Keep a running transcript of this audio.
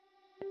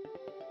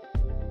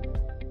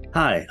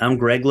Hi, I'm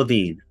Greg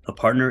Levine, a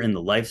partner in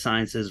the Life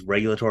Sciences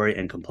Regulatory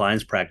and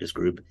Compliance Practice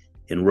Group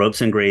in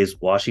Ropes and Gray's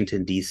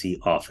Washington, D.C.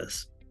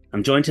 office.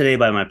 I'm joined today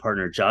by my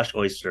partner Josh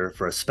Oyster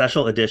for a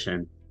special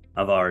edition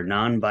of our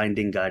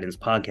non-binding guidance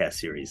podcast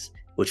series,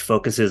 which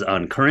focuses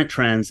on current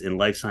trends in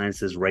life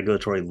sciences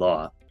regulatory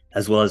law,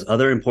 as well as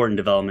other important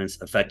developments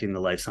affecting the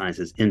life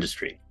sciences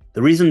industry.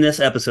 The reason this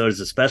episode is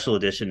a special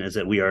edition is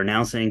that we are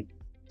announcing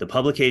the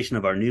publication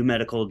of our new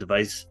medical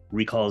device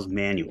recalls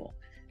manual,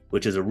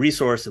 which is a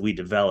resource that we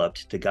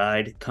developed to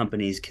guide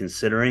companies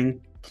considering,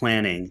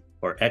 planning,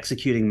 or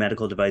executing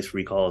medical device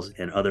recalls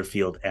and other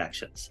field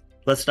actions.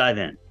 Let's dive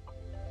in.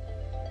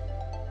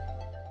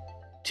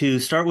 To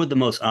start with the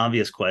most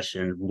obvious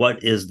question,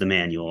 what is the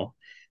manual?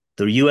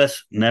 The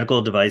U.S.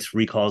 Medical Device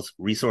Recalls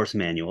Resource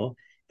Manual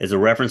is a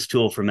reference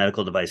tool for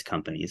medical device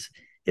companies.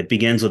 It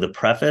begins with a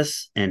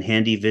preface and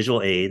handy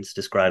visual aids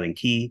describing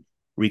key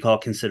recall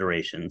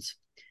considerations,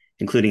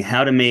 including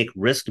how to make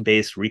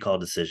risk-based recall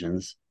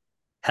decisions,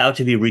 how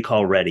to be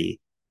recall ready,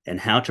 and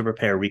how to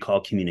prepare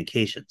recall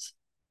communications.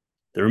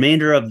 The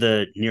remainder of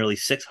the nearly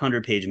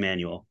 600-page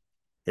manual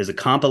is a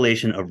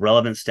compilation of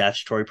relevant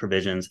statutory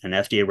provisions and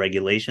FDA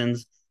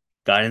regulations,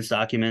 guidance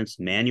documents,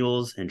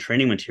 manuals, and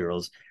training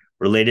materials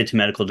related to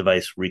medical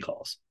device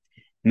recalls.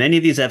 Many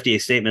of these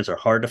FDA statements are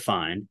hard to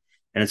find,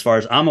 and as far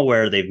as I'm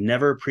aware, they've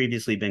never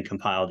previously been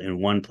compiled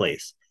in one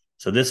place.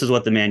 So this is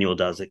what the manual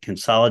does. It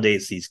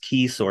consolidates these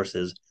key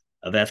sources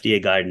of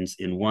FDA guidance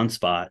in one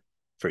spot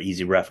for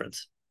easy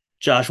reference.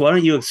 Josh, why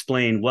don't you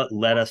explain what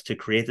led us to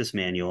create this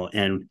manual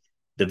and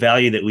the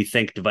value that we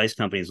think device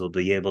companies will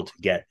be able to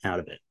get out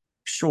of it?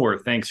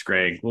 Sure. Thanks,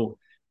 Greg. Well,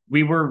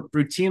 we were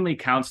routinely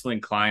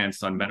counseling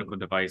clients on medical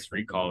device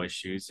recall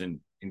issues and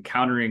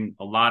encountering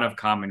a lot of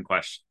common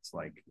questions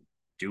like,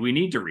 do we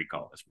need to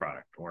recall this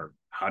product? Or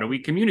how do we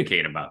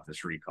communicate about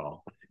this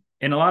recall?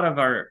 And a lot of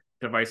our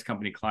device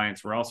company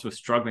clients were also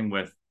struggling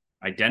with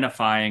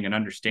identifying and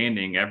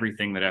understanding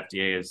everything that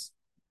FDA has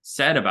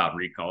said about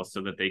recalls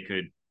so that they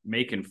could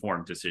make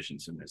informed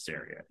decisions in this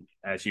area.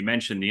 As you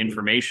mentioned, the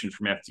information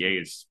from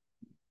FDA is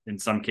in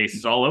some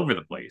cases all over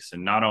the place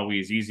and not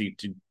always easy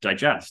to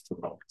digest.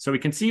 So we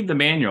conceived the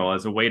manual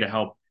as a way to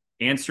help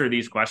answer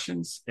these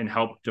questions and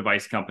help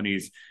device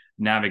companies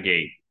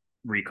navigate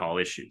recall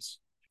issues.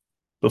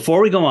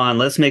 Before we go on,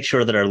 let's make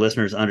sure that our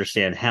listeners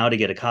understand how to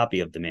get a copy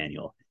of the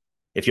manual.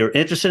 If you're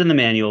interested in the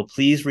manual,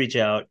 please reach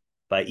out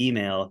by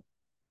email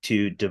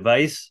to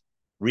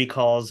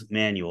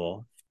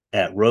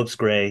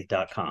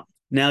devicerecallsmanual@ropesgray.com.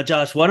 Now,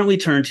 Josh, why don't we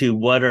turn to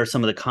what are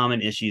some of the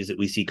common issues that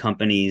we see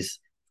companies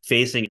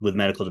facing with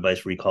medical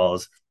device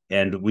recalls,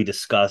 and we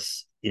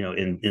discuss,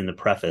 in the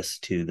preface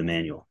to the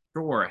manual.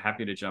 Sure,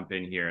 happy to jump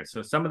in here.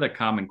 So some of the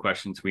common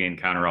questions we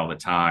encounter all the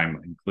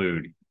time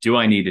include, do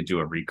I need to do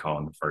a recall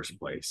in the first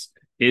place?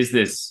 Is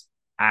this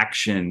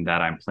action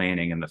that I'm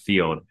planning in the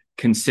field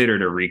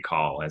considered a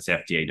recall as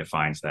FDA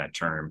defines that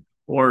term?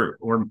 Or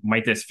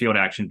might this field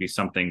action be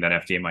something that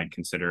FDA might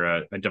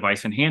consider a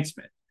device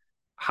enhancement?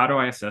 How do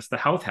I assess the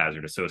health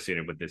hazard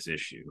associated with this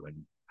issue?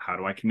 And how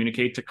do I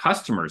communicate to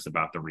customers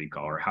about the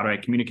recall? Or how do I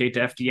communicate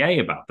to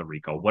FDA about the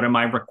recall? What am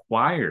I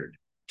required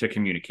to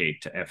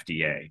communicate to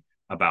FDA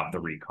about the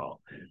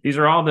recall? These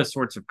are all the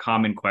sorts of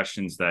common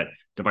questions that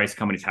device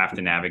companies have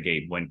to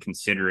navigate when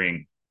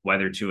considering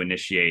whether to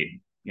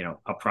initiate,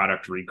 a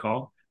product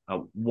recall.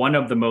 One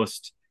of the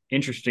most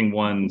interesting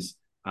ones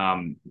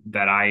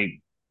that I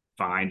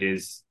find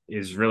is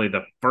really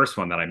the first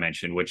one that I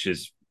mentioned, which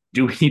is,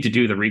 do we need to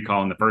do the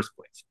recall in the first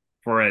place?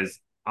 For as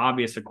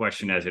obvious a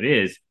question as it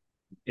is,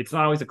 it's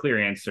not always a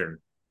clear answer,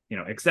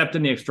 except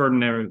in the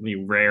extraordinarily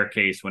rare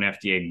case when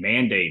FDA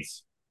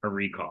mandates a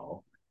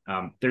recall.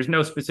 There's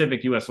no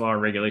specific U.S. law or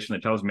regulation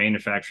that tells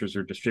manufacturers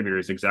or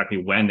distributors exactly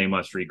when they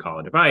must recall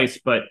a device.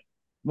 But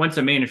once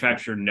a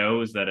manufacturer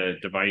knows that a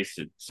device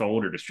it's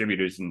sold or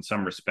distributed is in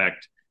some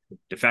respect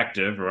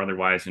defective or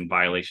otherwise in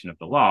violation of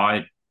the law,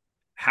 it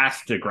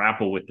has to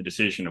grapple with the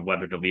decision of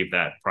whether to leave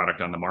that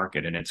product on the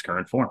market in its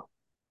current form.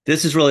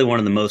 This is really one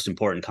of the most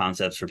important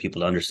concepts for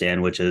people to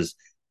understand, which is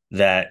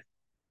that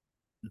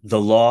the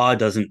law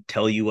doesn't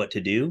tell you what to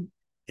do.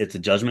 It's a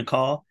judgment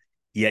call,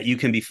 yet you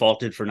can be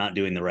faulted for not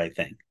doing the right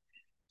thing.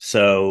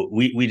 So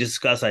we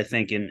discuss, I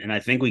think, and I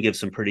think we give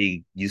some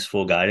pretty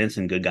useful guidance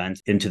and good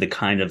guidance into the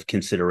kind of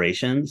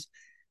considerations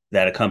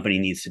that a company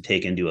needs to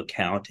take into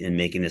account in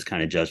making this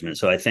kind of judgment.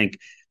 So I think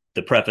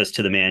the preface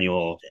to the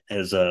manual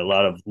has a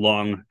lot of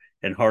long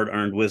and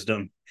hard-earned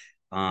wisdom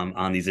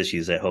on these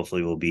issues that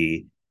hopefully will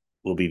be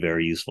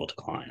very useful to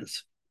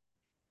clients.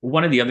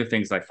 One of the other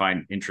things I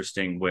find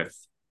interesting with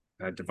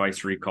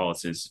device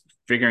recalls is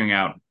figuring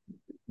out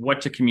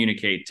what to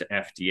communicate to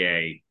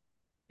FDA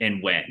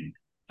and when.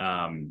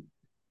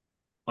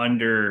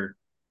 Under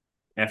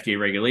FDA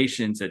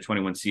regulations at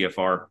 21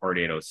 CFR Part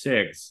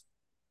 806,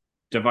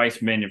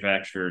 device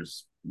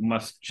manufacturers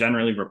must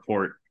generally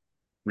report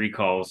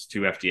recalls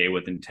to FDA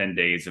within 10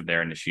 days of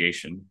their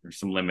initiation. There's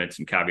some limits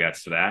and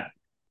caveats to that.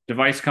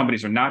 Device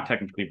companies are not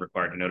technically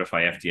required to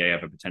notify FDA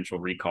of a potential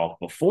recall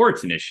before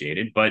it's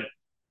initiated, but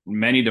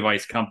many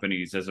device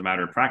companies, as a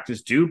matter of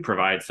practice, do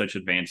provide such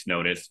advance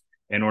notice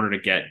in order to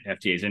get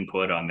FDA's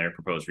input on their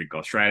proposed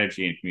recall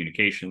strategy and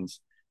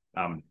communications.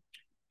 Um,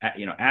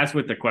 as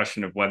with the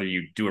question of whether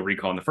you do a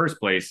recall in the first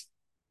place,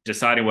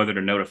 deciding whether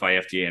to notify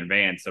FDA in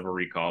advance of a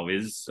recall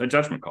is a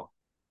judgment call.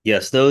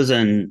 Yes, those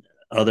and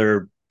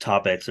other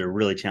topics are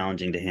really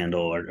challenging to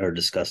handle are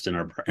discussed in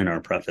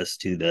our preface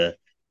to the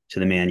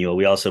manual.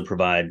 We also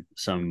provide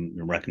some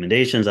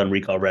recommendations on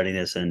recall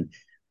readiness and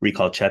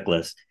recall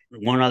checklists.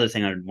 One other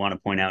thing I want to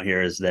point out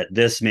here is that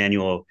this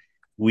manual,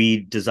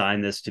 we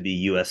designed this to be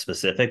US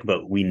specific,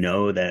 but we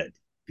know that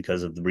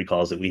because of the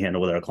recalls that we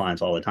handle with our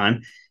clients all the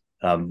time,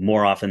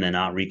 more often than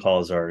not,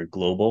 recalls are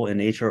global in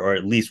nature, or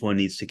at least one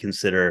needs to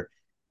consider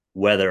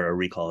whether a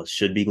recall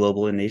should be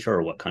global in nature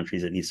or what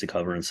countries it needs to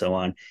cover and so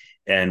on.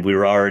 And we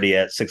were already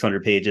at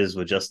 600 pages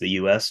with just the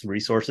US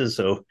resources,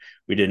 so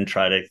we didn't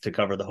try to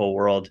cover the whole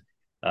world.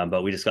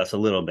 But we discussed a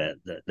little bit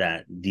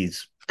that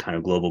these kind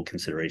of global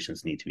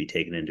considerations need to be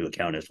taken into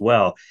account as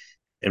well.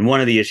 And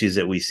one of the issues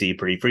that we see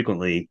pretty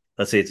frequently,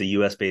 let's say it's a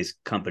US based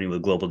company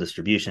with global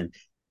distribution,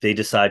 they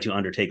decide to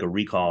undertake a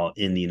recall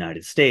in the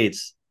United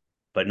States,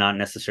 but not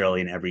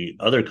necessarily in every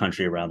other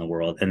country around the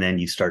world. And then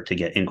you start to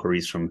get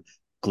inquiries from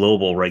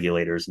global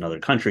regulators in other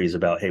countries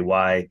about, hey,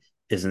 why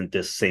isn't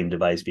this same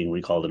device being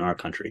recalled in our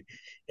country?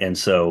 And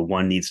so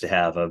one needs to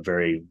have a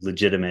very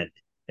legitimate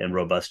and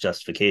robust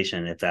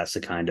justification if that's the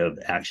kind of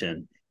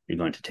action you're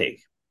going to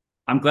take.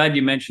 I'm glad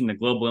you mentioned the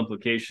global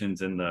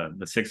implications in the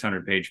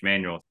 600-page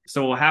manual.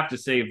 So we'll have to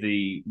save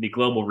the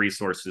global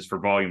resources for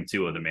volume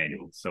 2 of the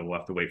manual. So we'll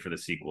have to wait for the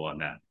sequel on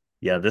that.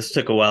 Yeah, this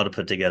took a while to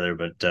put together,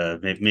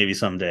 but maybe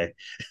someday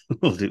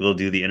we'll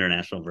do the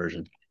international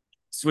version.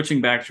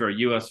 Switching back to our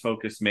US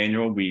focused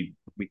manual, we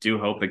do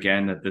hope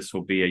again that this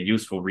will be a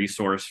useful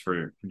resource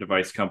for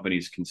device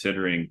companies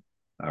considering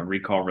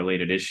recall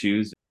related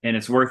issues. And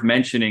it's worth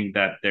mentioning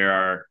that there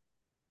are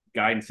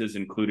guidances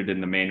included in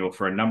the manual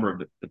for a number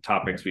of the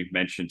topics we've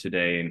mentioned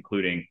today,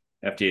 including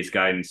FDA's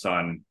guidance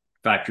on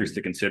factors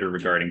to consider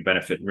regarding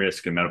benefit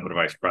risk and medical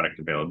device product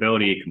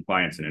availability,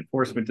 compliance and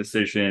enforcement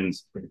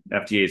decisions,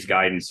 FDA's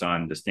guidance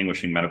on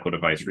distinguishing medical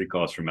device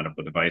recalls from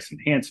medical device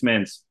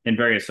enhancements, and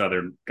various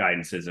other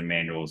guidances and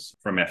manuals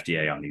from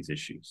FDA on these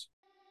issues.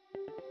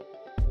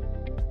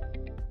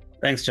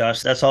 Thanks,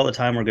 Josh. That's all the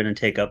time we're going to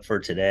take up for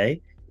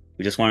today.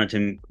 We just wanted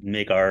to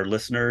make our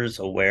listeners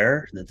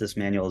aware that this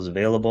manual is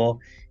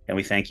available, and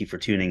we thank you for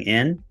tuning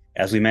in.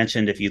 As we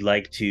mentioned, if you'd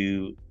like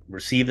to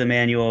receive the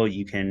manual,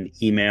 you can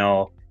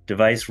email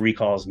device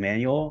recalls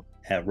manual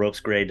at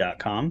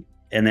ropesgray.com.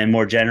 And then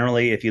more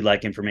generally, if you'd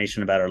like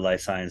information about our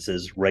life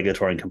sciences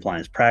regulatory and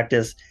compliance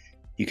practice,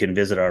 you can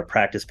visit our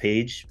practice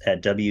page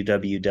at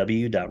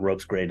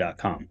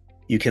www.ropesgray.com.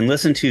 You can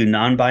listen to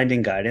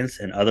non-binding guidance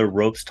and other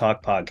Ropes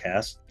Talk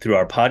podcasts through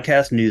our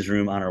podcast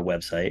newsroom on our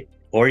website,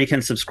 or you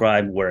can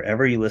subscribe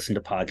wherever you listen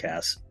to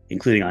podcasts,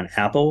 including on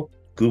Apple,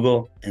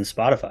 Google, and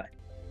Spotify.